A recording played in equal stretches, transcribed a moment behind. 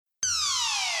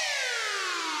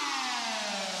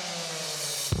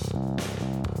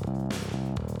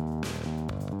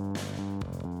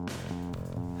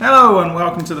Hello and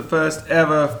welcome to the first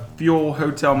ever Fuel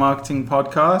Hotel Marketing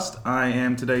Podcast. I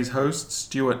am today's host,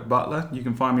 Stuart Butler. You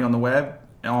can find me on the web,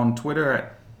 on Twitter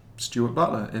at Stuart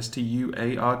Butler,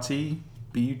 StuartButler.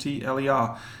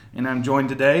 And I'm joined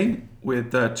today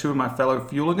with two of my fellow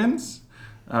Fueligans.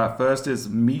 First is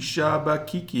Misha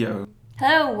Bakikio.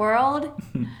 Hello, world.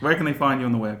 Where can they find you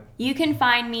on the web? You can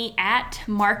find me at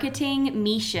Marketing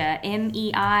Misha,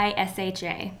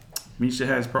 Meisha. Misha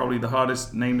has probably the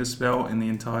hardest name to spell in the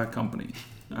entire company.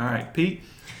 All right, Pete.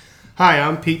 Hi,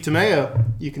 I'm Pete DeMeo.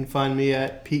 You can find me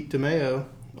at Pete DeMeo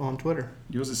on Twitter.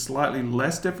 Yours is slightly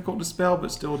less difficult to spell,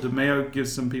 but still DeMeo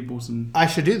gives some people some... I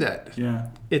should do that. Yeah.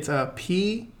 It's a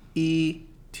P-E-T-E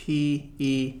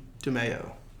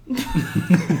DeMeo.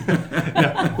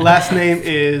 No, last name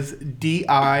is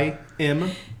D-I-M-A-I-O.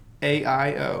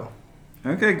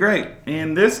 Okay, great.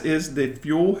 And this is the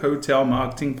Fuel Hotel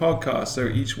Marketing Podcast. So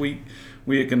each week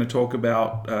we are going to talk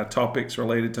about topics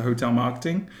related to hotel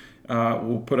marketing.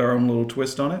 We'll put our own little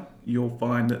twist on it. You'll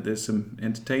find that there's some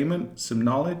entertainment, some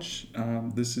knowledge.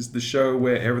 This is the show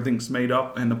where everything's made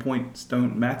up and the points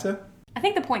don't matter. I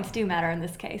think the points do matter in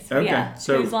this case. Okay, yeah.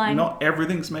 so not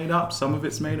everything's made up. Some of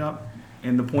it's made up.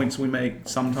 And the points we make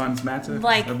sometimes matter?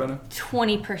 Like better?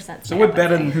 20%. So we're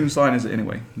better than whose line is it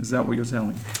anyway? Is that what you're telling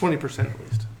me? 20% at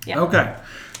least. Yeah. Okay.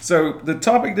 So the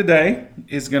topic today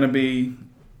is going to be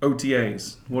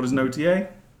OTAs. What is an OTA?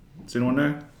 Does anyone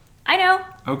know? I know.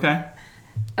 Okay.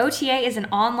 OTA is an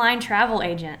online travel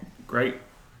agent. Great.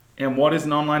 And what is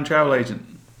an online travel agent?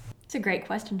 It's a great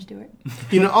question, Stuart.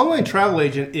 Online travel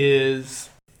agent is...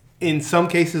 in some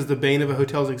cases, the bane of a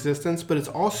hotel's existence, but it's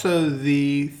also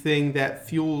the thing that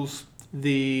fuels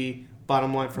the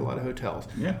bottom line for a lot of hotels.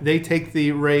 Yeah. They take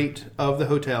the rate of the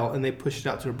hotel and they push it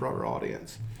out to a broader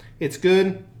audience. It's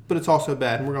good, but it's also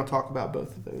bad, and we're going to talk about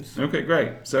both of those. Okay,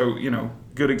 great. So,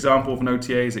 good example of an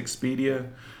OTA is Expedia,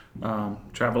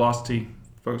 Travelocity,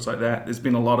 folks like that. There's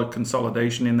been a lot of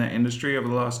consolidation in that industry over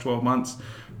the last 12 months.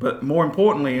 But more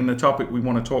importantly, in the topic we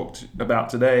want to talk about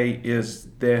today is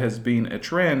there has been a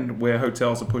trend where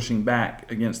hotels are pushing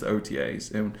back against the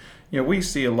OTAs. And, we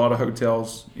see a lot of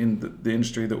hotels in the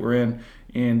industry that we're in,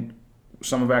 and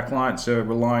some of our clients are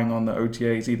relying on the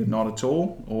OTAs either not at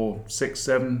all or 6,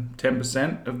 7,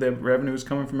 10% of their revenue is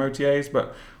coming from OTAs.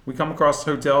 But we come across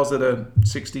hotels that are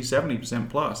 60, 70%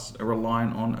 plus are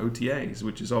relying on OTAs,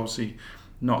 which is obviously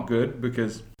not good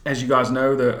because, as you guys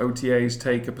know, the OTAs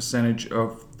take a percentage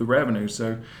of the revenue.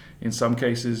 So in some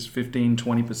cases, 15,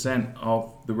 20%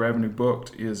 of the revenue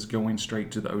booked is going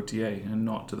straight to the OTA and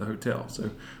not to the hotel.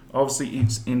 So obviously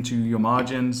eats into your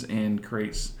margins and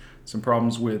creates some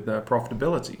problems with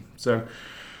profitability. So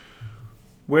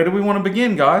where do we want to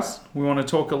begin, guys? We want to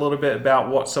talk a little bit about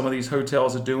what some of these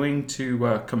hotels are doing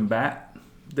to combat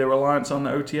their reliance on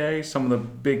the OTA. Some of the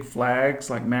big flags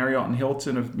like Marriott and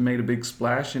Hilton have made a big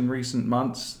splash in recent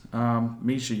months.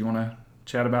 Misha, you want to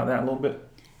chat about that a little bit?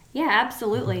 Yeah,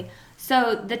 absolutely.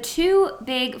 So the two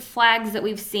big flags that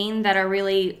we've seen that are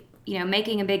really,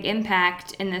 making a big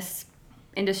impact in this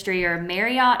industry are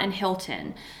Marriott and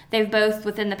Hilton. They've both,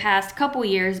 within the past couple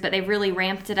years, but they've really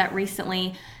ramped it up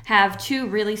recently, have two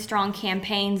really strong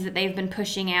campaigns that they've been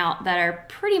pushing out that are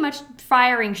pretty much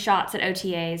firing shots at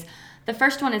OTAs. The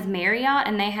first one is Marriott,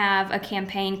 and they have a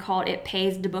campaign called It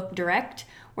Pays to Book Direct,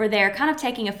 where they're kind of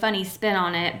taking a funny spin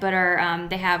on it, but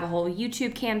they have a whole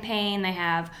YouTube campaign, they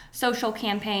have social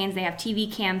campaigns, they have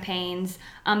TV campaigns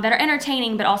that are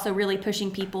entertaining, but also really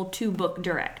pushing people to book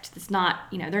direct. It's not,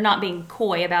 they're not being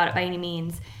coy about it by any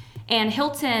means. And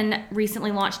Hilton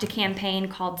recently launched a campaign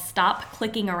called Stop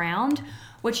Clicking Around,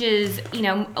 which is,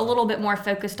 a little bit more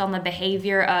focused on the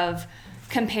behavior of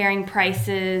comparing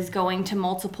prices, going to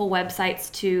multiple websites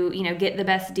to, get the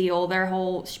best deal. Their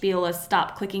whole spiel is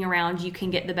stop clicking around, you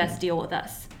can get the best deal with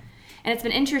us. And it's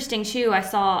been interesting too. I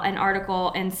saw an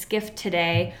article in Skift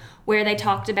today where they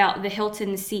talked about the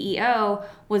Hilton CEO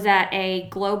was at a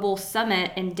global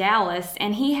summit in Dallas,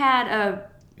 and he had a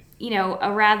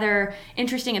rather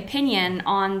interesting opinion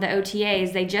on the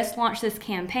OTAs. They just launched this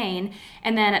campaign,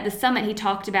 and then at the summit he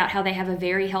talked about how they have a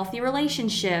very healthy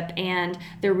relationship and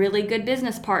they're really good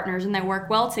business partners and they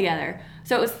work well together.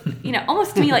 So it was,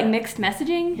 almost to me like mixed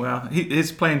messaging. Well,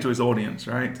 he's playing to his audience,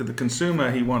 right? To the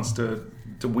consumer, he wants to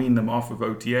wean them off of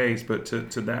OTAs, but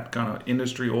to that kind of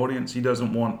industry audience, he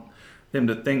doesn't want them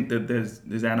to think that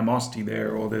there's animosity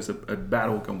there or there's a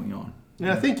battle going on.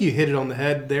 And I think you hit it on the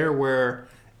head there where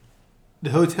the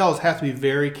hotels have to be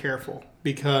very careful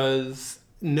because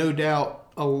no doubt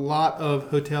a lot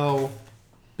of hotel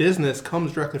business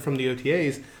comes directly from the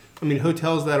OTAs. I mean,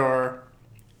 hotels that are,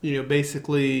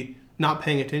 basically not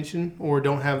paying attention or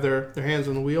don't have their hands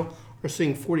on the wheel are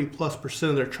seeing 40+%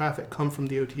 of their traffic come from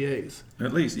the OTAs.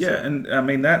 At least, yeah. And I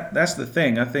mean, that's the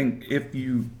thing. I think if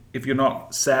you're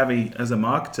not savvy as a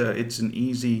marketer, it's an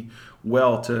easy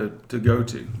well to go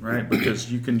to, right?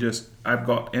 Because you can I've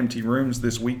got empty rooms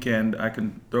this weekend. I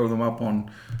can throw them up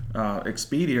on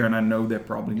Expedia, and I know they're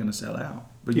probably going to sell out.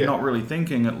 But you're not really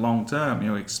thinking at long term.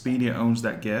 Expedia owns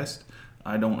that guest.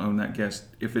 I don't own that guest.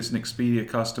 If it's an Expedia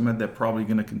customer, they're probably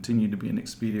going to continue to be an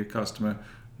Expedia customer,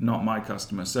 not my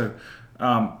customer. So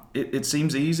it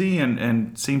seems easy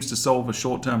and seems to solve a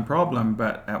short-term problem,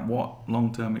 but at what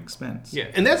long-term expense? Yeah,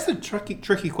 and that's the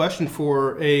tricky question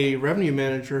for a revenue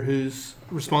manager who's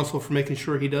responsible for making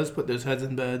sure he does put those heads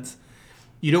in beds.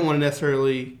 You don't want to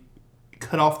necessarily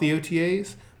cut off the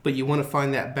OTAs, but you want to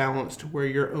find that balance to where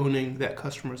you're owning that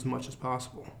customer as much as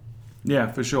possible.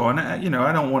 Yeah, for sure. And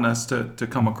I don't want us to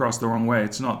come across the wrong way.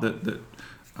 It's not that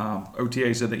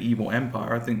OTAs are the evil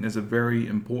empire. I think there's a very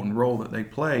important role that they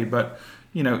play, but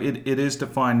it is to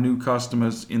find new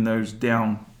customers in those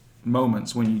down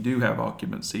moments when you do have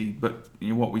occupancy. But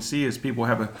what we see is people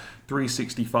have a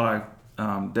 365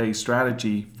 day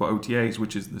strategy for OTAs,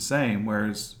 which is the same.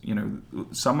 Whereas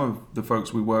some of the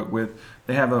folks we work with,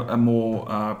 they have a more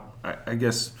I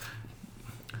guess.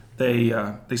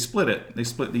 They split it. They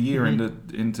split the year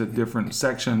into different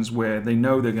sections where they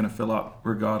know they're going to fill up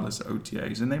regardless of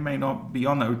OTAs, and they may not be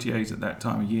on the OTAs at that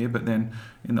time of year, but then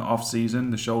in the off season,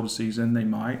 the shoulder season, they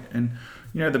might. And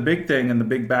the big thing and the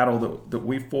big battle that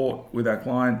we fought with our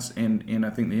clients and I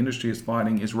think the industry is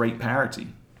fighting is rate parity.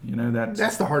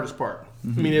 That's the hardest part. I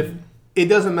mean, if it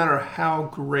doesn't matter how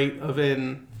great of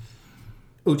an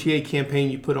OTA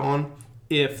campaign you put on,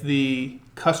 if the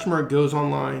customer goes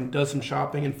online, does some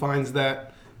shopping, and finds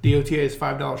that the OTA is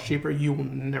 $5 cheaper, you will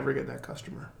never get that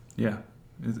customer. Yeah,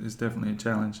 it's definitely a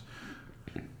challenge.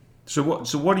 So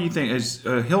what do you think? Is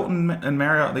Hilton and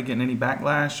Marriott, are they getting any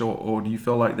backlash, or do you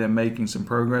feel like they're making some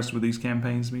progress with these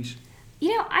campaigns, Mish?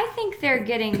 I think they're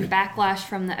getting backlash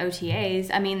from the OTAs.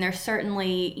 I mean, they're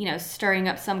certainly, stirring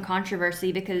up some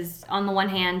controversy because on the one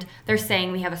hand, they're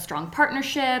saying we have a strong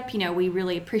partnership, we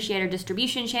really appreciate our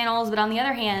distribution channels, but on the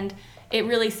other hand, it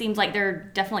really seems like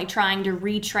they're definitely trying to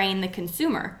retrain the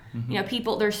consumer.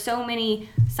 People, there's so many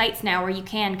sites now where you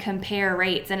can compare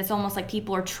rates, and it's almost like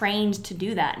people are trained to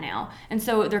do that now. And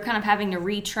so they're kind of having to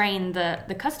retrain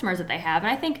the customers that they have.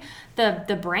 And I think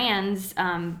the brands,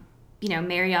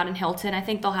 Marriott and Hilton, I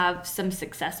think they'll have some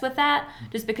success with that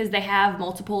just because they have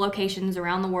multiple locations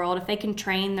around the world. If they can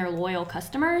train their loyal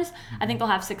customers, I think they'll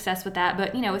have success with that.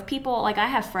 But, with people, like I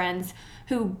have friends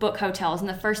who book hotels, and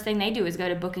the first thing they do is go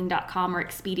to booking.com or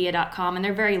expedia.com, and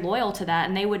they're very loyal to that,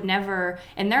 and they would never,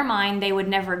 in their mind, they would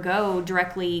never go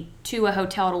directly to a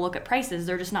hotel to look at prices.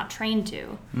 They're just not trained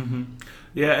to. Mm-hmm.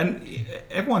 Yeah, and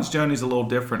everyone's journey is a little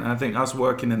different. And I think us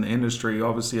working in the industry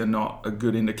obviously are not a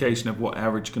good indication of what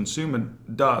average consumer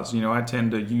does. I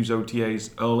tend to use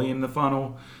OTAs early in the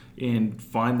funnel and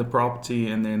find the property,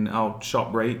 and then I'll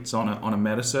shop rates on a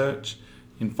meta search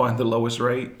and find the lowest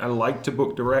rate. I like to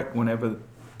book direct whenever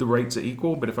the rates are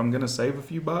equal, but if I'm going to save a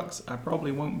few bucks, I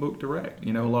probably won't book direct,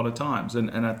 a lot of times.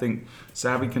 And I think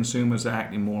savvy consumers are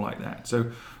acting more like that. So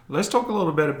let's talk a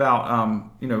little bit about,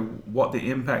 what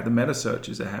the impact the meta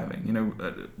searches are having,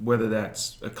 whether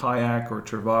that's a Kayak or a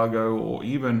Trivago or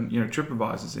even,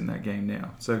 TripAdvisor's in that game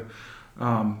now. So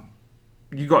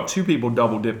you got two people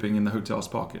double dipping in the hotel's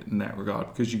pocket in that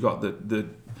regard, because you got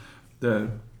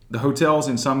the hotels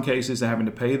in some cases are having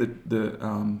to pay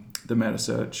the meta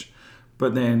search,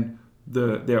 but then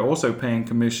they're also paying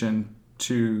commission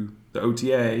to the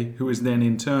OTA, who is then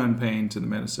in turn paying to the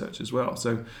meta search as well.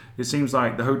 So it seems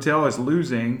like the hotel is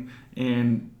losing,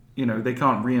 and they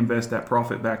can't reinvest that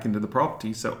profit back into the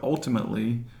property. So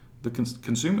ultimately, the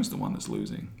consumer's the one that's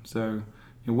losing. So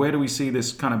where do we see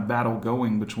this kind of battle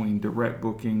going between direct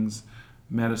bookings,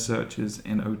 meta searches,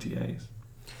 and OTAs?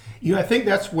 I think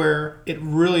that's where it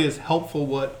really is helpful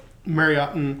what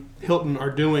Marriott and Hilton are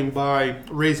doing by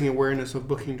raising awareness of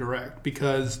booking direct,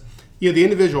 because the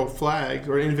individual flags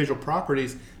or individual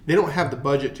properties, they don't have the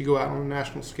budget to go out on a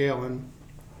national scale and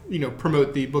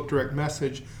promote the book direct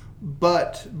message.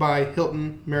 But by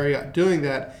Hilton, Marriott doing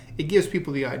that, it gives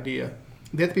people the idea.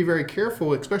 They have to be very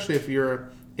careful, especially if you're an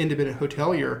independent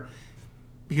hotelier,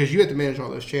 because you have to manage all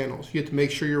those channels. You have to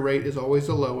make sure your rate is always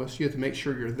the lowest. You have to make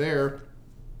sure you're there.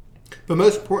 But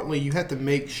most importantly, you have to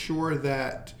make sure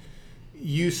that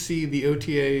you see the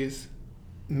OTAs,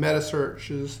 meta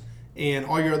searches, and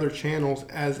all your other channels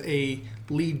as a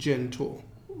lead gen tool.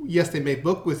 Yes, they may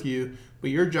book with you, but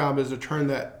your job is to turn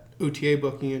that OTA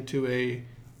booking into a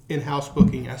in-house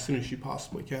booking as soon as you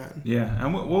possibly can. Yeah,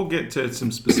 and we'll get to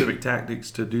some specific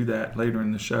tactics to do that later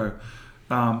in the show.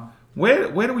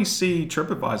 Where do we see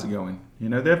TripAdvisor going? You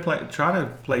know, they're trying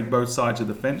to play both sides of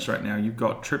the fence right now. You've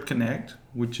got Trip Connect,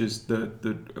 which is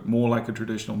the more like a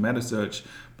traditional meta search,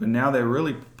 but now they're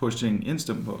really pushing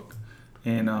Instant Book.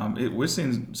 And we're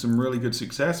seeing some really good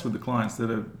success with the clients that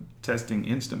are testing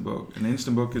Instant Book. And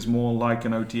Instant Book is more like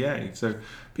an OTA. So,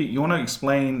 Pete, you want to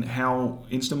explain how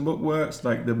Instant Book works,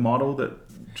 like the model that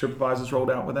TripAdvisor's rolled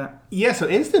out with that? Yeah, so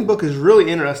Instant Book is really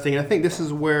interesting. I think this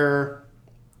is where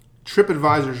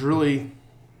TripAdvisor's really,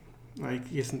 like,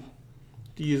 I guess, to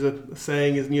use a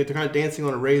saying, is they're kind of dancing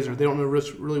on a razor. They don't know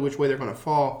really which way they're going to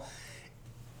fall.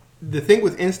 The thing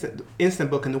with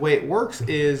Instant Book and the way it works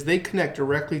is they connect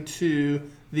directly to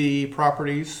the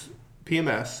property's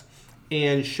PMS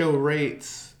and show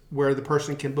rates where the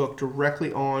person can book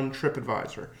directly on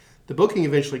TripAdvisor. The booking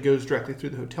eventually goes directly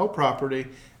through the hotel property,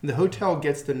 and the hotel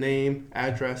gets the name,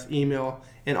 address, email,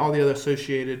 and all the other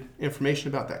associated information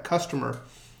about that customer.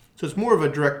 So it's more of a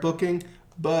direct booking,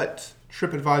 but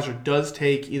TripAdvisor does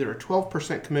take either a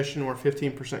 12% commission or a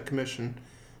 15% commission,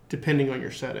 depending on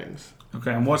your settings.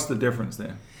 Okay, and what's the difference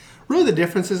there? Really, the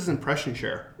difference is impression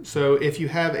share. So if you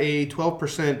have a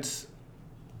 12%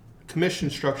 commission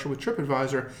structure with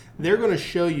TripAdvisor, they're going to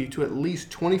show you to at least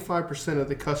 25% of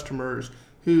the customers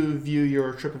who view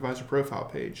your TripAdvisor profile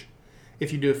page.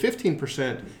 If you do a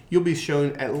 15%, you'll be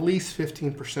shown at least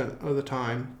 15% of the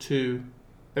time to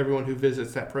everyone who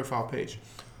visits that profile page.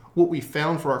 What we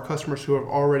found for our customers who have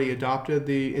already adopted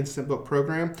the Instant Book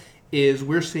program is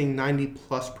we're seeing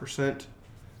 90+%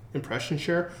 impression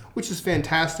share, which is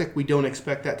fantastic. We don't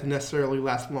expect that to necessarily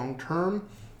last long term,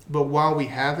 but while we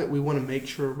have it, we want to make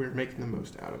sure we're making the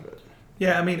most out of it.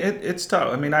 Yeah, I mean, it's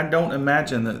tough. I mean, I don't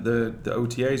imagine that the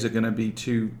OTAs are going to be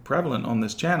too prevalent on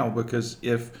this channel, because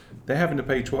if they're having to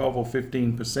pay 12 or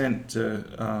 15%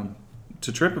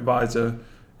 to TripAdvisor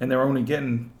and they're only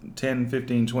getting 10,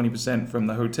 15, 20% from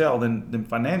the hotel, then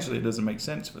financially it doesn't make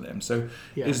sense for them. So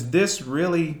Is this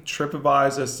really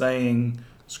TripAdvisor saying,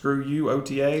 screw you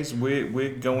OTAs,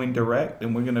 we're going direct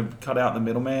and we're going to cut out the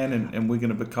middleman and we're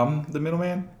going to become the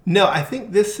middleman? No, I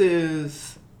think this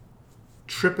is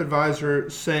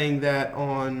TripAdvisor saying that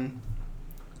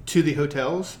to the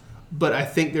hotels, but I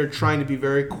think they're trying to be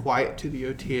very quiet to the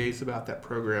OTAs about that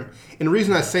program. And the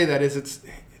reason I say that is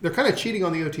they're kind of cheating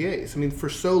on the OTAs. I mean, for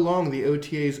so long the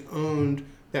OTAs owned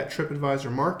that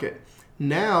TripAdvisor market.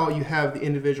 Now you have the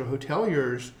individual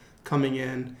hoteliers coming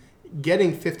in,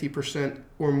 getting 50%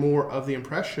 or more of the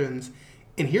impressions.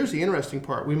 And here's the interesting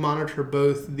part. We monitor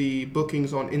both the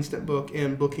bookings on Instant Book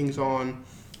and bookings on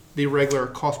the regular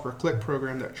cost per click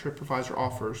program that TripAdvisor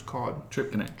offers called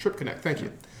Trip Connect. Trip Connect, thank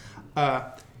you.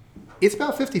 It's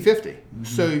about 50-50. Mm-hmm.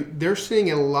 So they're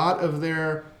seeing a lot of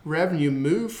their revenue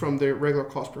move from their regular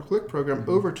cost per click program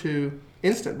over to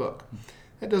Instant Book.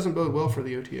 That doesn't bode well for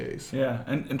the OTAs. Yeah,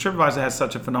 and TripAdvisor has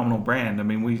such a phenomenal brand. I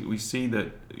mean, we see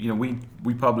that,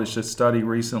 we published a study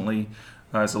recently.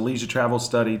 It's a leisure travel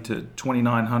study to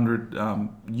 2,900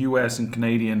 U.S. and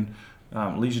Canadian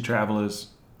leisure travelers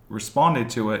responded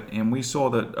to it, and we saw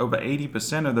that over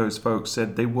 80% of those folks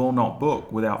said they will not book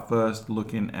without first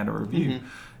looking at a review. Mm-hmm.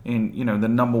 And, the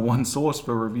number one source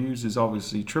for reviews is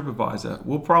obviously TripAdvisor.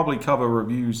 We'll probably cover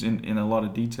reviews in a lot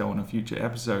of detail in a future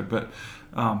episode, but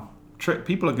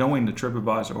people are going to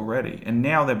TripAdvisor already, and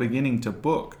now they're beginning to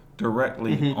book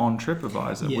directly on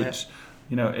TripAdvisor, which,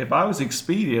 if I was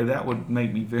Expedia, that would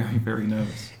make me very, very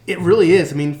nervous. It really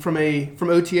is. I mean, from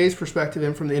OTA's perspective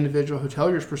and from the individual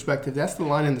hotelier's perspective, that's the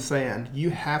line in the sand. You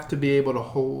have to be able to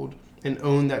hold and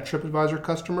own that TripAdvisor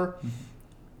customer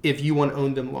if you want to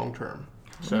own them long term.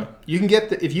 So you can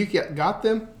if you got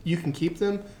them, you can keep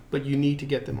them, but you need to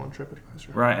get them on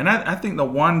TripAdvisor. Right, and I think the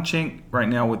one chink right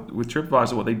now with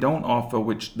TripAdvisor, what they don't offer,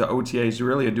 which the OTAs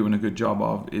really are doing a good job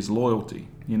of, is loyalty.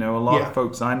 A lot of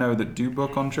folks I know that do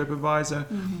book on TripAdvisor,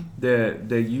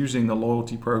 they're using the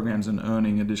loyalty programs and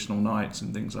earning additional nights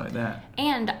and things like that.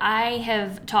 And I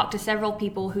have talked to several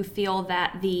people who feel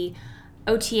that the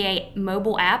OTA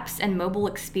mobile apps and mobile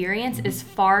experience is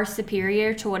far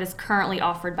superior to what is currently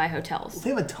offered by hotels. They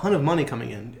have a ton of money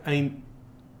coming in. I mean,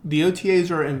 the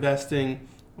OTAs are investing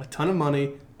a ton of money,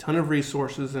 a ton of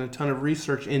resources, and a ton of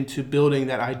research into building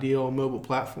that ideal mobile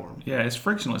platform. Yeah, it's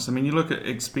frictionless. I mean, you look at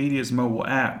Expedia's mobile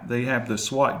app, they have the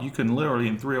swipe. You can literally,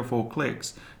 in 3 or 4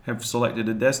 clicks, have selected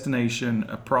a destination,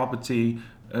 a property,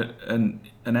 an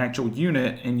actual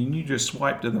unit, and you just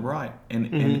swipe to the right,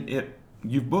 and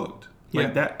you've booked.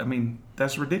 Like that, I mean,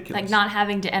 that's ridiculous. Like not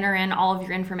having to enter in all of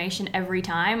your information every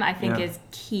time, I think is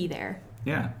key there.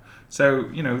 Yeah. So,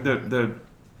 the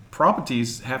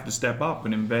properties have to step up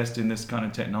and invest in this kind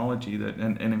of technology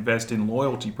and invest in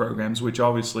loyalty programs, which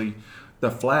obviously the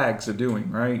flags are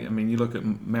doing, right? I mean, you look at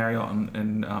Marriott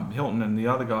and Hilton and the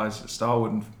other guys,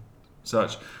 Starwood and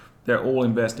such, they're all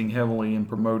investing heavily in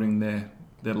promoting their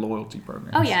loyalty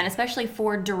programs. Oh yeah, and especially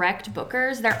for direct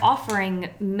bookers, they're offering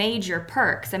major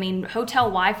perks. I mean, hotel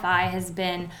Wi-Fi has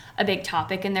been a big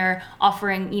topic, and they're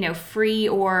offering, free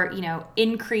or,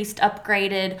 increased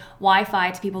upgraded Wi-Fi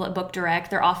to people that book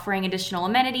direct. They're offering additional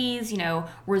amenities,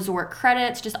 resort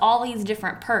credits, just all these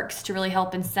different perks to really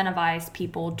help incentivize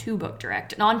people to book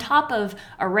direct. And on top of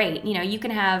a rate, you can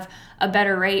have a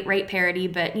better rate parity,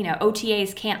 but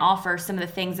OTAs can't offer some of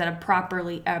the things that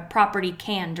a property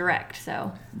can direct. So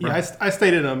yeah, I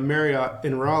stayed in a Marriott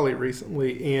in Raleigh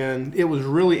recently, and it was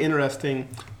really interesting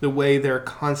the way they're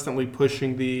constantly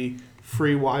pushing the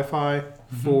free Wi-Fi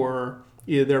for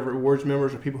either their rewards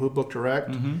members or people who book direct.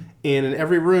 And in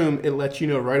every room, it lets you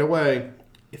know right away,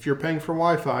 if you're paying for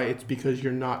Wi-Fi, it's because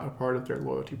you're not a part of their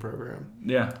loyalty program.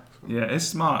 Yeah, it's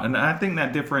smart, and I think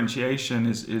that differentiation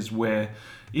is where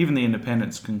even the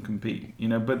independents can compete,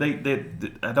 but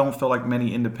I don't feel like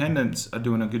many independents are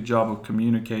doing a good job of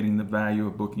communicating the value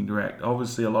of booking direct.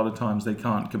 Obviously, a lot of times they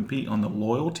can't compete on the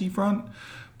loyalty front,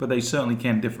 but they certainly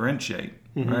can differentiate,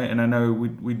 right? And I know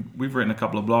we've written a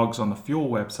couple of blogs on the Fuel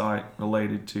website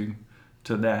related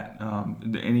to that.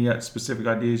 Any specific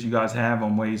ideas you guys have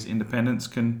on ways independents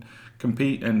can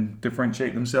compete and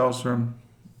differentiate themselves from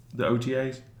the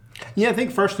OTAs? Yeah, I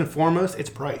think first and foremost, it's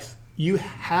price. You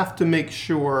have to make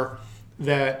sure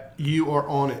that you are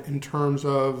on it in terms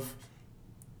of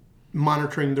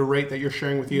monitoring the rate that you're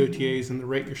sharing with the OTAs and the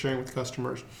rate you're sharing with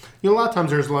customers. A lot of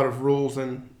times there's a lot of rules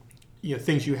and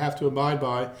things you have to abide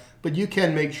by, but you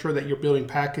can make sure that you're building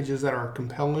packages that are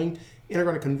compelling and are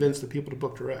going to convince the people to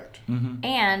book direct.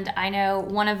 And I know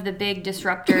one of the big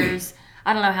disruptors,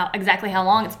 I don't know exactly how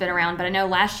long it's been around, but I know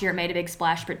last year it made a big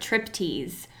splash, but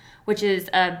TripTease, which is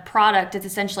a product, it's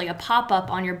essentially a pop-up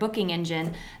on your booking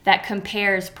engine that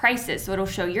compares prices. So it'll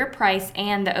show your price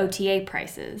and the OTA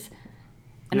prices.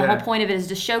 And the whole point of it is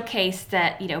to showcase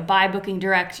that, by booking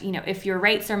direct, if your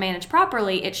rates are managed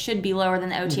properly, it should be lower than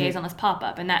the OTAs on this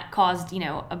pop-up. And that caused,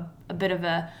 a bit of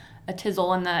a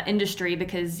tizzle in the industry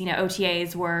because,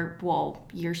 OTAs were, well,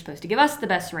 you're supposed to give us the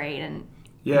best rate. And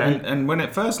and when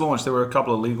it first launched, there were a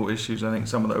couple of legal issues. I think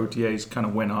some of the OTAs kind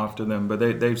of went after them, but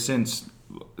they've since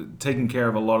taken care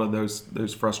of a lot of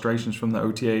those frustrations from the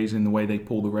OTAs in the way they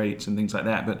pull the rates and things like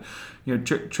that. But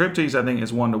TripTease, I think,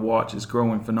 is one to watch. It's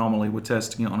growing phenomenally. We're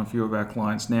testing it on a few of our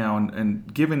clients now,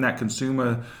 and giving that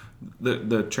consumer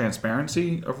the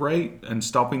transparency of rate and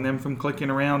stopping them from clicking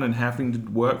around and having to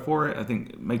work for it. I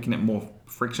think making it more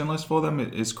frictionless for them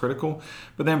is critical.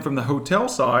 But then from the hotel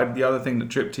side, the other thing that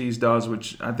TripTease does,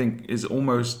 which I think is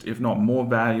almost, if not more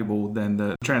valuable than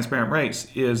the transparent rates,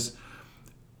 is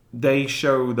they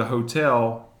show the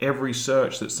hotel every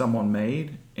search that someone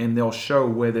made, and they'll show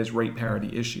where there's rate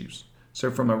parity issues. So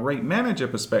from a rate manager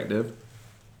perspective,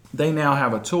 they now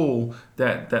have a tool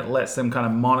that lets them kind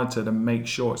of monitor to make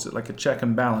sure, it's like a check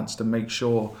and balance to make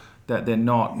sure that they're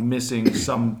not missing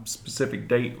some specific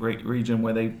date rate region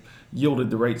where they yielded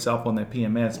the rates up on their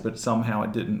PMS, but somehow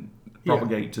it didn't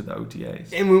propagate to the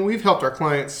OTAs. And when we've helped our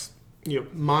clients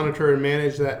monitor and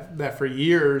manage that for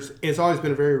years, it's always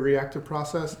been a very reactive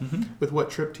process. With what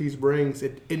TripTease brings,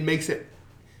 it makes it,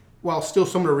 while still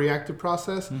somewhat a reactive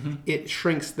process, it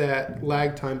shrinks that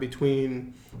lag time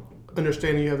between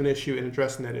understanding you have an issue and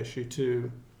addressing that issue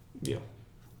to,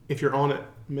 if you're on it,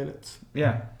 minutes.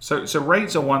 Yeah. So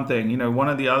rates are one thing. One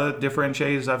of the other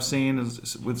differentiators I've seen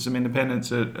is with some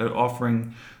independents are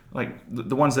offering, like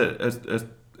the ones that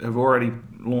have already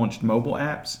launched mobile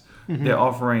apps. They're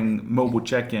offering mobile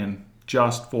check-in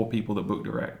just for people that book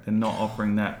direct and not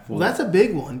offering that for... Well, that's a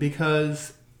big one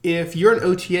because if you're an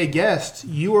OTA guest,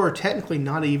 you are technically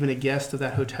not even a guest of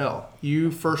that hotel. You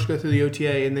first go through the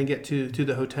OTA and then get to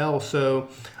the hotel. So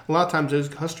a lot of times those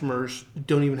customers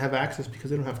don't even have access because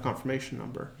they don't have a confirmation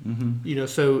number.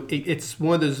 So it's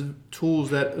one of those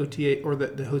tools that OTA or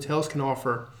that the hotels can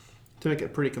offer to make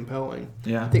it pretty compelling.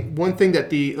 Yeah. I think one thing that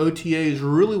the OTAs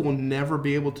really will never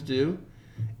be able to do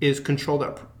is control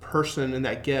that person and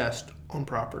that guest on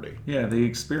property. Yeah, the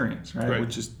experience, right?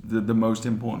 Which is the most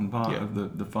important part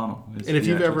of the funnel. And if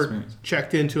you've ever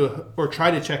checked into or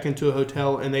tried to check into a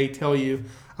hotel and they tell you,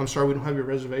 I'm sorry, we don't have your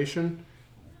reservation,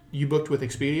 you booked with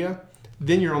Expedia,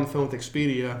 then you're on the phone with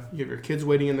Expedia, you have your kids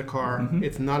waiting in the car,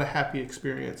 it's not a happy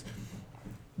experience.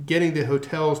 Getting the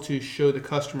hotels to show the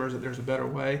customers that there's a better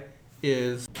way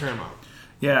is paramount.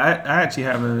 Yeah, I actually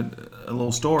have a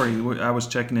little story. I was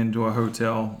checking into a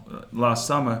hotel last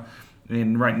summer.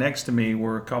 and right next to me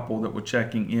were a couple that were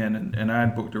checking in, and I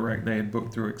had booked direct, they had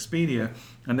booked through Expedia,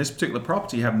 and this particular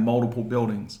property had multiple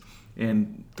buildings,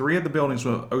 and 3 of the buildings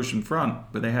were oceanfront,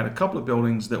 but they had a couple of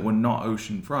buildings that were not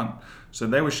oceanfront. So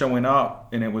they were showing up,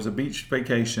 and it was a beach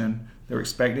vacation. They were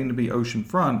expecting to be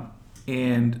oceanfront,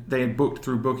 and they had booked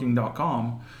through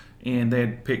Booking.com, and they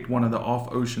had picked one of the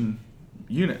off-ocean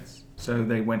units. So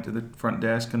they went to the front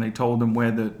desk, and they told them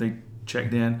where they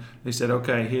checked in. They said,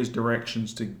 okay, here's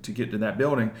directions to get to that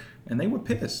building. And they were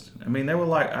pissed. I mean, they were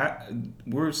like,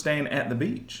 we're staying at the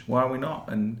beach. Why are we not?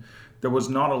 And there was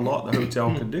not a lot the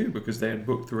hotel could do because they had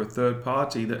booked through a third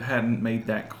party that hadn't made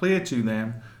that clear to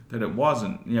them that it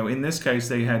wasn't. In this case,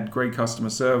 they had great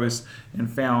customer service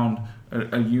and found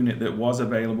a unit that was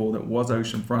available, that was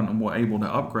oceanfront, and were able to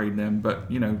upgrade them. But,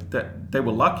 that they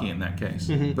were lucky in that case.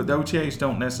 Mm-hmm. But the OTAs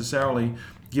don't necessarily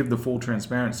give the full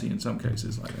transparency in some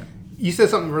cases like that. You said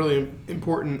something really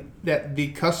important, that the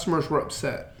customers were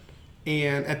upset.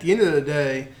 And at the end of the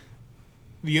day,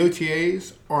 the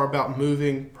OTAs are about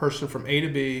moving person from A to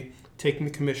B, taking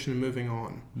the commission and moving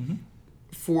on. Mm-hmm.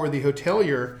 For the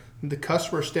hotelier, the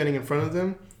customer standing in front of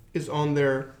them is on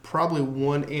their probably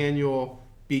one annual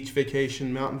beach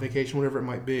vacation, mountain vacation, whatever it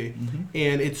might be. Mm-hmm.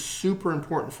 And it's super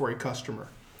important for a customer.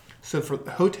 So for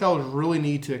hotels really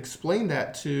need to explain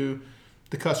that to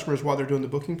the customers while they're doing the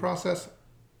booking process.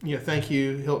 Thank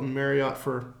you, Hilton Marriott,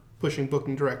 for pushing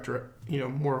Booking Direct,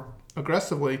 more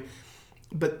aggressively.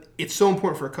 But it's so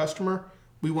important for a customer.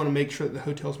 We want to make sure that the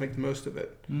hotels make the most of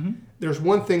it. Mm-hmm. There's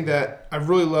one thing that I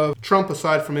really love. Trump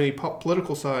aside from any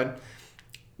political side,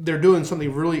 they're doing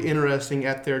something really interesting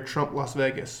at their Trump Las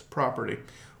Vegas property,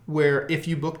 where if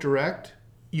you book direct,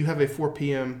 you have a 4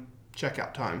 p.m.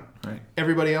 checkout time. Right.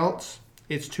 Everybody else,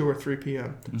 it's 2 or 3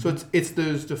 p.m. Mm-hmm. So it's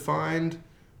those defined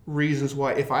reasons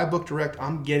why if I book direct,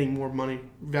 I'm getting more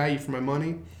value for my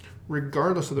money,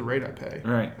 regardless of the rate I pay.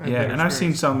 Right. Yeah, and I've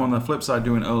seen some on the flip side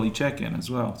doing early check-in as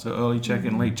well. So early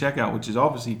check-in, late checkout, which is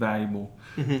obviously valuable.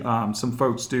 Mm-hmm. Some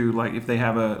folks do, like if they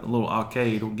have a little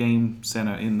arcade or game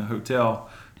center in the hotel,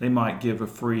 they might give a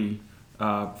free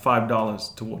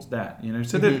 $5 towards that.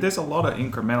 So there's a lot of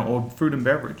incremental, or food and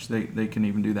beverage. They can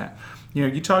even do that.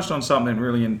 You touched on something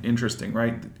really interesting,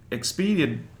 right?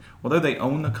 Expedia, although they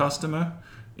own the customer,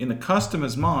 in the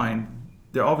customer's mind,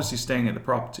 they're obviously staying at the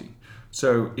property.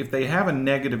 So if they have a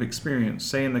negative experience,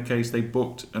 say in the case they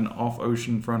booked an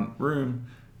off-oceanfront room,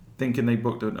 thinking they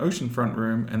booked an oceanfront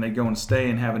room, and they go and stay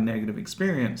and have a negative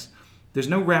experience, there's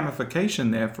no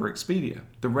ramification there for Expedia.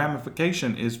 The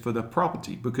ramification is for the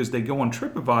property, because they go on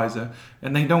TripAdvisor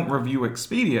and they don't review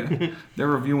Expedia, they're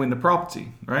reviewing the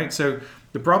property, right? So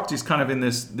the property's kind of in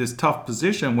this tough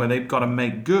position where they've got to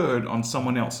make good on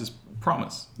someone else's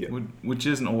promise, which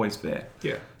isn't always fair.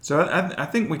 Yeah. So I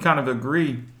think we kind of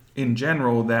agree in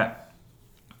general that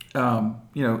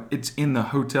it's in the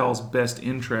hotel's best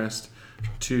interest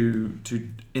to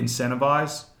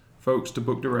incentivize folks to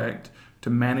book direct,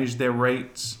 to manage their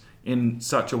rates in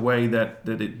such a way that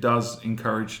it does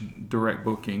encourage direct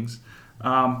bookings.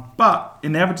 But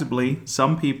inevitably,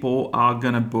 some people are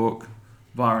going to book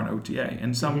via an OTA,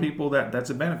 and some people that's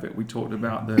a benefit. We talked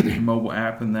about the mobile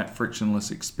app and that frictionless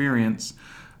experience.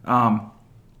 But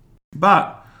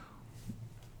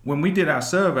when we did our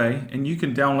survey, and you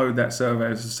can download that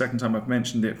survey, it's the second time I've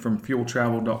mentioned it, from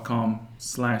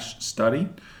fueltravel.com/study.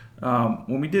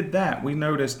 When we did that, we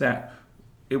noticed that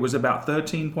it was about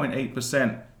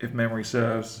 13.8%, if memory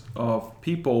serves, of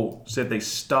people said they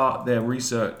start their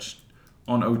research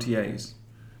on OTAs.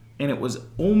 And it was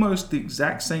almost the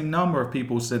exact same number of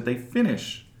people said they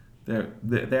finish, they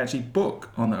actually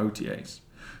book on the OTAs.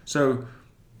 So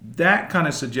that kind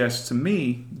of suggests to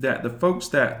me that the folks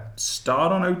that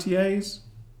start on OTAs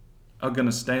are going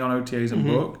to stay on OTAs and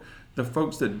book. The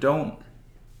folks that don't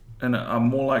and are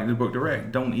more likely to book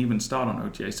direct don't even start on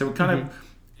OTAs. So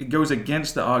it goes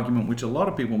against the argument which a lot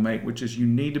of people make, which is you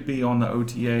need to be on the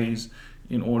OTAs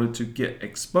in order to get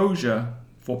exposure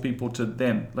for people to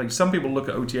then, like some people look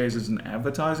at OTAs as an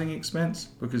advertising expense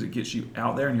because it gets you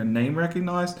out there and your name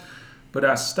recognized. But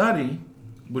our study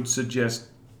would suggest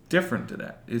different to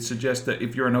that. It suggests that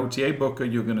if you're an OTA booker,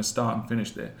 you're going to start and finish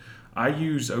there. I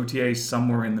use OTAs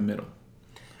somewhere in the middle.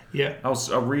 Yeah.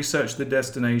 I'll research the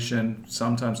destination,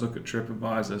 sometimes look at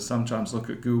TripAdvisor, sometimes look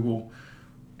at Google.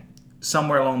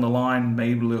 Somewhere along the line,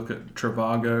 maybe look at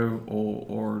Trivago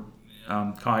or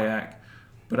Kayak.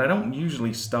 But I don't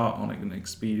usually start on an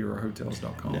Expedia or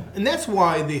Hotels.com. No. And that's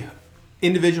why the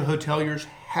individual hoteliers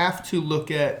have to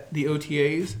look at the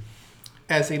OTAs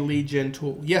as a lead gen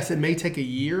tool. Yes, it may take a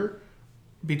year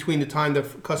between the time the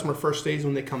customer first stays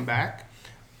when they come back.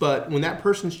 But when that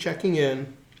person's checking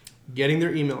in, getting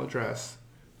their email address,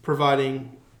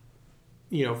 providing,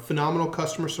 phenomenal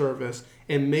customer service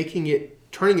and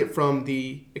turning it from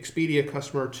the Expedia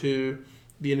customer to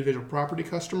the individual property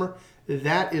customer,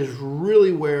 that is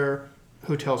really where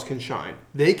hotels can shine.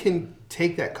 They can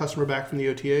take that customer back from the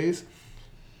OTAs,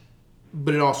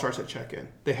 but it all starts at check-in.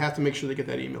 They have to make sure they get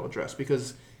that email address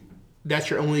because that's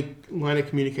your only line of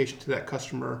communication to that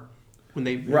customer when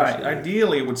they... Right.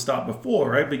 Ideally, it would start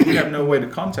before, right? But you have no way to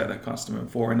contact that customer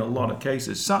before in a lot of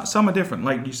cases. Some are different.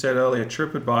 Like you said earlier,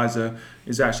 TripAdvisor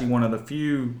is actually one of the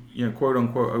few,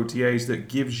 quote-unquote OTAs that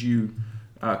gives you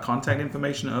contact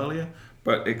information earlier.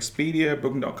 But Expedia,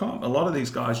 Booking.com, a lot of these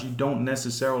guys, you don't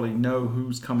necessarily know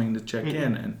who's coming to check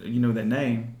in, and you know their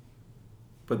name,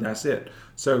 but that's it.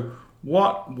 So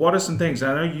what are some things?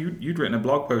 I know you'd written a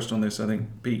blog post on this, I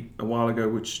think, Pete, a while ago,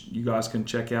 which you guys can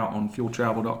check out on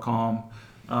fueltravel.com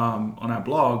on our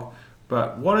blog.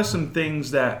 But what are some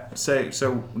things that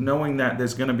so knowing that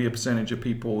there's going to be a percentage of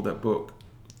people that book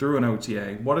through an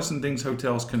OTA, what are some things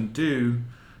hotels can do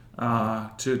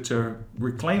to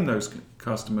reclaim those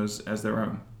customers as their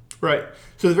own? Right.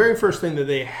 So the very first thing that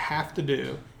they have to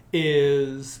do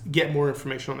is get more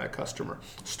information on that customer.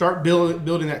 Start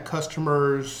building that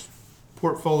customer's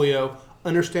portfolio,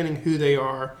 understanding who they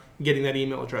are, getting that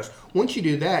email address. Once you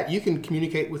do that, you can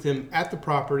communicate with them at the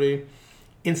property,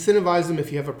 incentivize them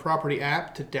if you have a property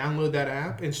app to download that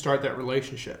app and start that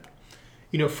relationship.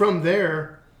 From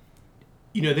there,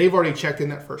 they've already checked in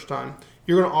that first time.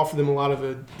 You're going to offer them a lot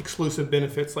of exclusive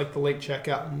benefits like the late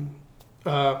checkout and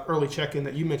early check-in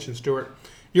that you mentioned, Stuart.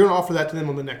 You're going to offer that to them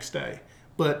on the next day.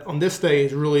 But on this day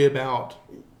is really about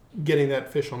getting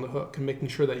that fish on the hook and making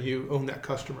sure that you own that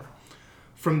customer.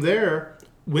 From there,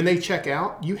 when they check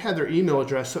out, you have their email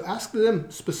address. So ask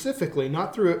them specifically,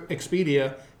 not through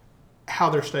Expedia, how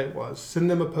their stay was. Send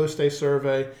them a post-stay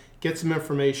survey, get some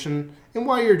information. And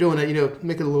while you're doing it,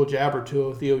 make it a little jab or two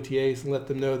with the OTAs and let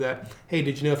them know that, hey,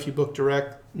 did you know if you book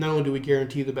direct, not only do we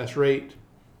guarantee the best rate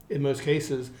in most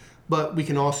cases, but we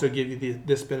can also give you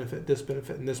this benefit,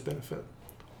 and this benefit.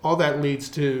 All that leads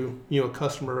to, a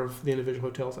customer of the individual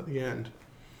hotels at the end.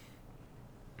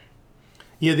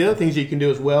 The other things you can do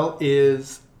as well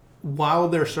is while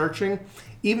they're searching,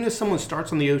 even if someone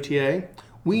starts on the OTA,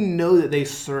 we know that they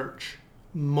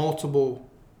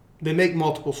make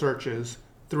multiple searches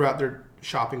throughout their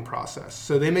shopping process.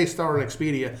 So they may start on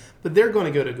Expedia, but they're going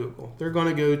to go to Google. They're going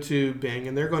to go to Bing,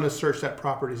 and they're going to search that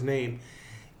property's name.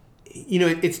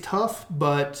 It's tough,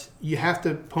 but you have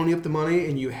to pony up the money,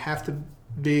 and you have to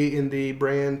be in the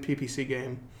brand PPC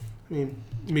game. I mean,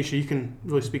 Misha, you can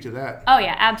really speak to that. Oh,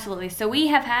 yeah, absolutely. So we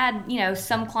have had,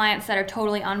 some clients that are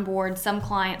totally on board, some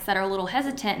clients that are a little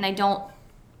hesitant, and they don't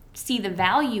see the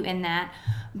value in that.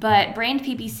 But brand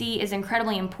PPC is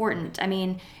incredibly important. I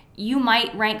mean, you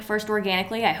might rank first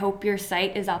organically. I hope your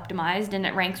site is optimized and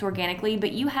it ranks organically,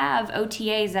 but you have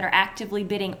OTAs that are actively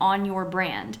bidding on your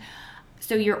brand.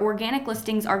 So your organic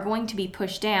listings are going to be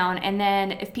pushed down, and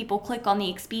then if people click on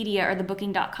the Expedia or the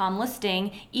Booking.com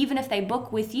listing, even if they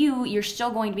book with you, you're still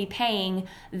going to be paying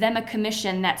them a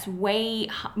commission that's way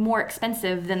more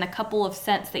expensive than the couple of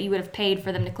cents that you would have paid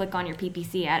for them to click on your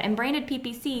PPC ad. And branded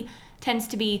PPC tends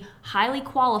to be highly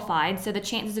qualified, so the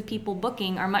chances of people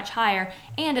booking are much higher,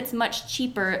 and it's much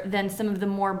cheaper than some of the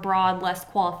more broad, less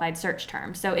qualified search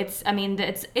terms. So it's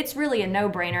really a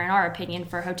no-brainer in our opinion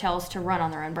for hotels to run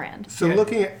on their own brand. So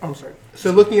looking at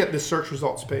the search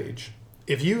results page,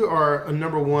 if you are a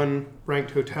number one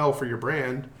ranked hotel for your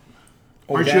brand,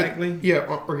 Organically?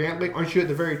 Organically. Aren't you at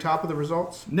the very top of the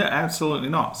results? No, absolutely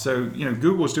not. So,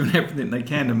 Google's doing everything they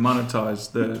can to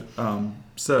monetize the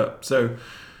SERP. So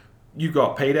you've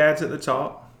got paid ads at the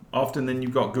top. Often then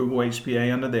you've got Google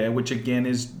HPA under there, which again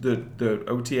is the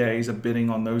OTAs are bidding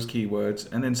on those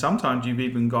keywords. And then sometimes you've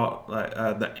even got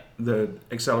the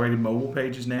accelerated mobile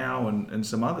pages now and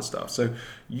some other stuff. So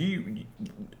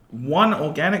one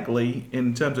organically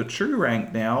in terms of true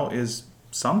rank now is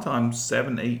sometimes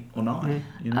 7, 8, or 9.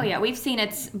 Oh yeah, we've seen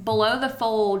it's below the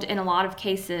fold in a lot of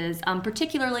cases,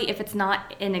 particularly if it's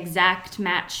not an exact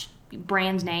match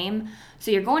brand name. So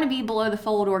you're going to be below the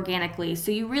fold organically.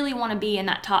 So you really want to be in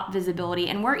that top visibility.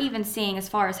 And we're even seeing, as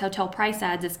far as hotel price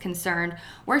ads is concerned,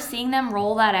 we're seeing them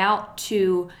roll that out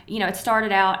to, it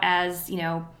started out as,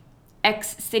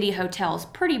 X city hotels,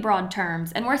 pretty broad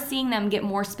terms, and we're seeing them get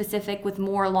more specific with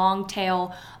more long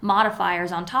tail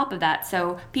modifiers on top of that.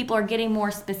 So people are getting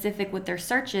more specific with their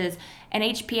searches, and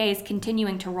HPA is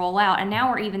continuing to roll out. And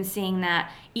now we're even seeing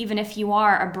that even if you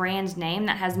are a brand name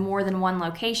that has more than one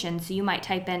location, so you might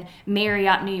type in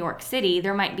Marriott New York City,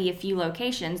 there might be a few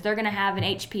locations, they're going to have an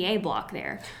HPA block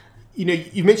there.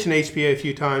 You mentioned HPA a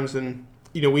few times, and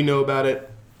we know about it.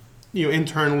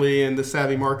 internally and the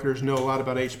savvy marketers know a lot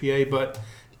about HPA, but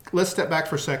let's step back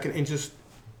for a second and just,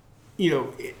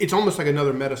 it's almost like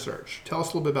another meta search. Tell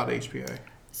us a little bit about HPA.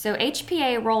 So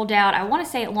HPA rolled out, I want to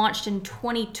say it launched in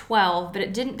 2012,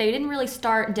 but they didn't really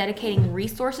start dedicating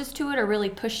resources to it or really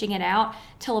pushing it out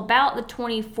till about the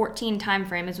 2014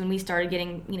 timeframe is when we started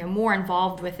getting, more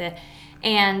involved with it.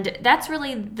 And that's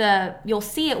really you'll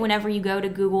see it whenever you go to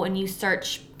Google and you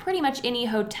search pretty much any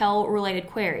hotel related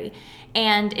query.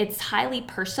 And it's highly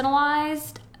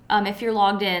personalized. If you're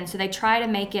logged in. So they try to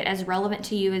make it as relevant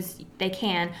to you as they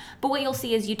can. But what you'll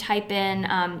see is you type in,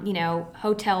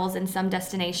 hotels in some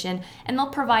destination, and they'll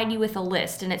provide you with a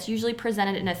list. And it's usually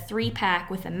presented in a 3-pack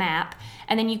with a map.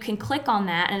 And then you can click on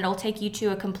that, and it'll take you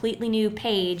to a completely new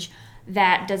page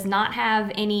that does not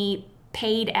have any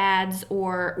paid ads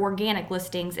or organic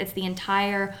listings. It's the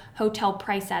entire hotel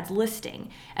price ads listing.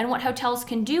 And what hotels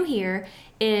can do here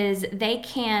is they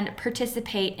can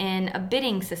participate in a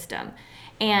bidding system.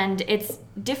 And it's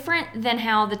different than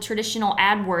how the traditional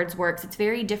AdWords works. It's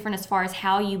very different as far as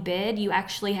how you bid. You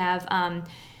actually have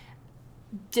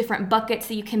different buckets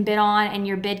that you can bid on, and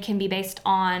your bid can be based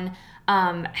on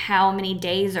how many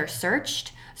days are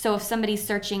searched. So if somebody's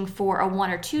searching for a 1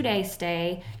 or 2 day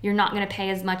stay, you're not going to pay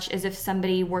as much as if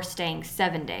somebody were staying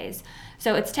 7 days.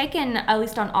 So it's taken, at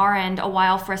least on our end, a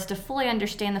while for us to fully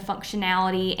understand the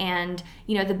functionality and,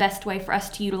 the best way for us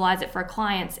to utilize it for our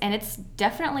clients. And it's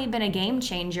definitely been a game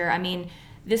changer. I mean,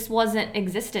 this wasn't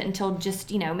existent until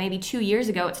just, maybe 2 years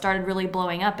ago. It started really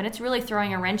blowing up, and it's really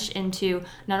throwing a wrench into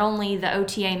not only the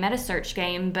OTA meta search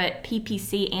game, but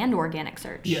PPC and organic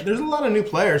search. Yeah, there's a lot of new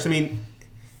players. I mean,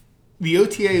 the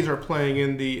OTAs are playing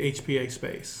in the HPA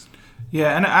space.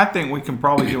 Yeah, and I think we can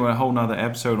probably do a whole nother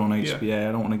episode on HPA. Yeah.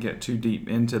 I don't want to get too deep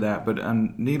into that, but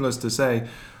needless to say,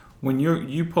 when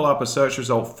you pull up a search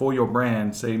result for your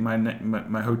brand, say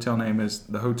my hotel name is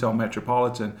the Hotel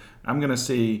Metropolitan, I'm going to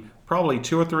see probably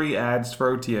 2 or 3 ads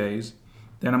for OTAs.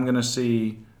 Then I'm going to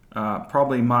see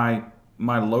probably my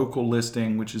local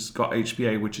listing, which has got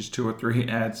HPA, which is 2 or 3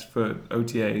 ads for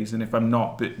OTAs. And if I'm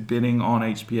not bidding on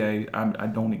HPA, I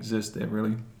don't exist there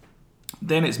really.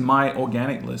 Then it's my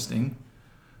organic listing.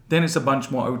 Then it's a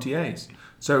bunch more OTAs.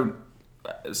 So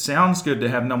it sounds good to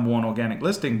have number 1 organic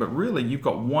listing, but really you've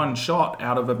got one shot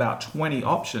out of about 20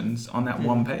 options on that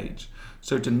one page.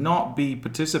 So to not be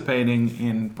participating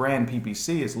in brand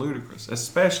PPC is ludicrous,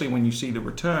 especially when you see the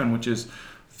return, which is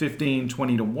 15,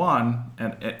 20 to 1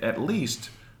 at least,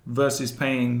 versus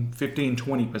paying 15,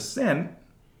 20%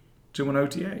 to an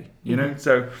OTA,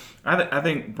 So I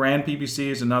think brand PPC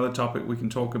is another topic we can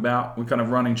talk about. We're kind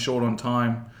of running short on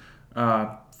time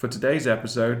for today's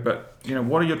episode, but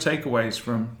what are your takeaways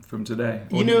from today?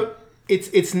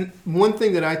 It's one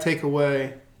thing that I take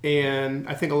away, and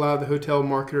I think a lot of the hotel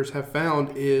marketers have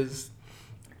found is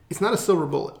it's not a silver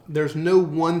bullet. There's no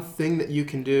one thing that you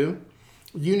can do.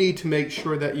 You need to make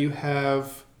sure that you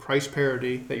have price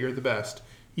parity, that you're the best.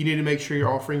 You need to make sure you're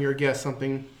offering your guests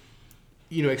something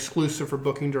exclusive for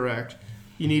Booking Direct.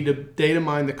 You need to data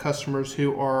mine the customers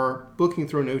who are booking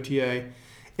through an OTA.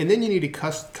 And then you need to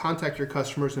contact your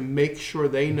customers and make sure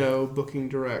they know Booking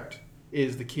Direct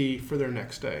is the key for their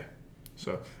next stay.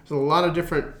 So there's a lot of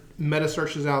different meta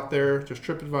searches out there. There's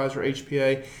TripAdvisor,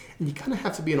 HPA, and you kind of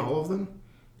have to be in all of them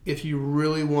if you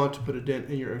really want to put a dent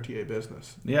in your OTA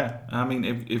business. Yeah, I mean,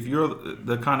 if you're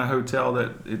the kind of hotel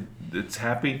that it's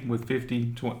happy with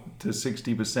 50 to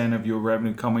 60% of your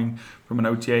revenue coming from an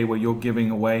OTA where you're giving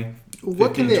away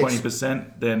 15,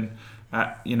 20%, then,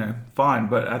 fine.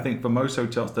 But I think for most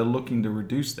hotels, they're looking to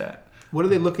reduce that. What are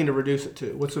they looking to reduce it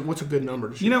to? What's a good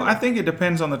number to shoot for? I think it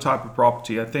depends on the type of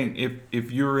property. I think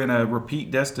if you're in a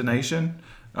repeat destination,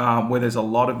 where there's a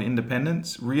lot of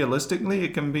independence, realistically,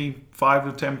 it can be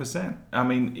 5 to 10%. I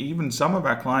mean, even some of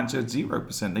our clients are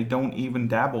 0%. They don't even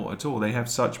dabble at all. They have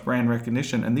such brand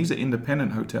recognition. And these are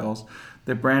independent hotels.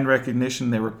 Their brand recognition,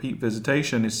 their repeat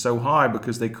visitation is so high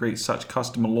because they create such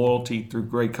customer loyalty through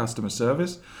great customer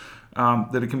service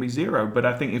that it can be 0. But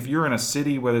I think if you're in a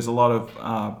city where there's a lot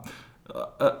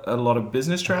of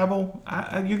business travel,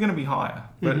 you're going to be higher.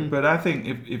 But I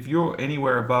think if you're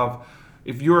anywhere above,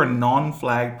 if you're a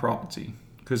non-flag property,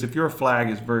 because if you're a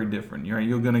flag, it's very different.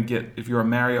 You're going to get, if you're a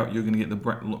Marriott, you're going to get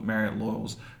the Marriott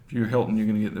loyals. If you're Hilton, you're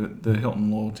going to get the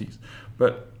Hilton loyalties.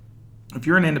 But if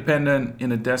you're an independent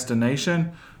in a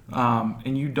destination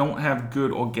and you don't have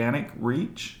good organic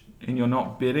reach and you're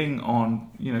not bidding on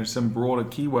some broader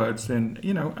keywords, then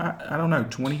I don't know,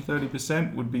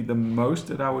 20-30% would be the most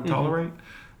that I would tolerate.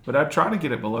 But I'd try to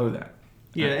get it below that.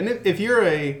 Yeah, and if you're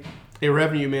a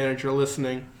revenue manager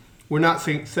listening, we're not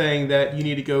saying that you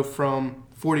need to go from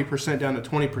 40% down to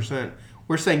 20%.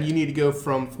 We're saying you need to go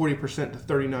from 40% to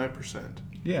 39%.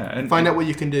 Yeah, and Find out what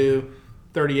you can do,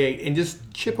 38, and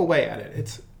just chip away at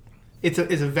it. It's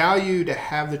a value to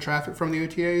have the traffic from the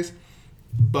OTAs,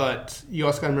 but you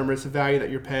also got to remember it's a value that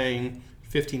you're paying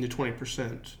 15 to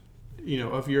 20%,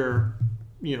 of your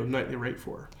nightly rate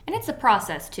for. And it's a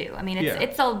process too. I mean,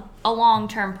 it's Yeah. a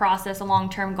long-term process, a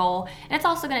long-term goal, and it's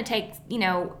also going to take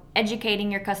educating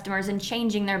your customers and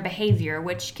changing their behavior,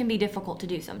 which can be difficult to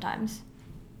do sometimes.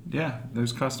 Yeah,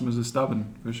 those customers are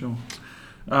stubborn for sure.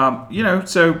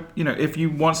 If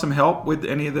you want some help with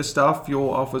any of this stuff,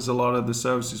 Fuel offers a lot of the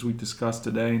services we discussed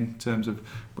today in terms of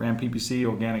brand PPC,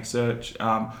 organic search.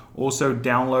 Also,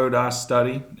 download our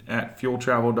study at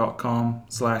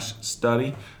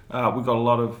fueltravel.com/study.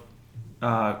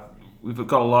 We've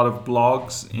got a lot of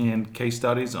blogs and case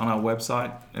studies on our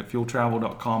website at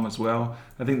fueltravel.com as well.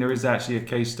 I think there is actually a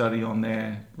case study on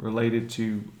there related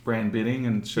to brand bidding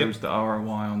and shows the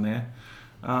ROI on there.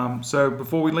 So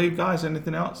before we leave, guys,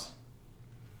 anything else?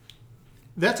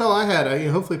 That's all I had.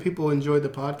 Hopefully people enjoyed the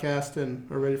podcast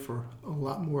and are ready for a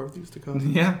lot more of these to come.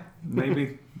 Yeah,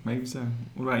 maybe so.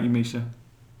 What about you, Misha?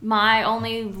 My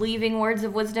only leaving words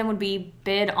of wisdom would be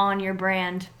bid on your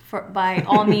brand by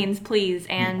all means, please.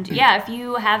 And if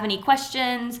you have any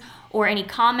questions or any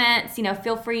comments,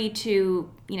 feel free to,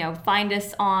 find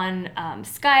us on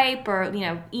Skype or,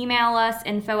 email us,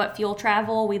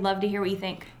 info@fueltravel. We'd love to hear what you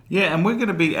think. Yeah, and we're going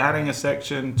to be adding a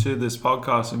section to this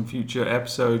podcast in future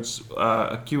episodes,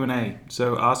 a Q&A.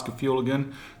 So ask a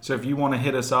Fueligan. So if you want to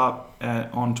hit us up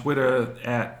on Twitter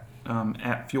at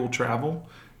Fuel Travel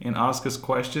and ask us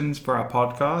questions for our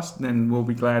podcast, then we'll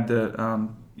be glad to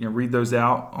read those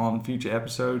out on future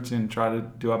episodes and try to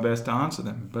do our best to answer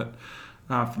them. But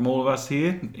from all of us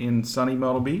here in sunny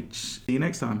Myrtle Beach, see you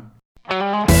next time.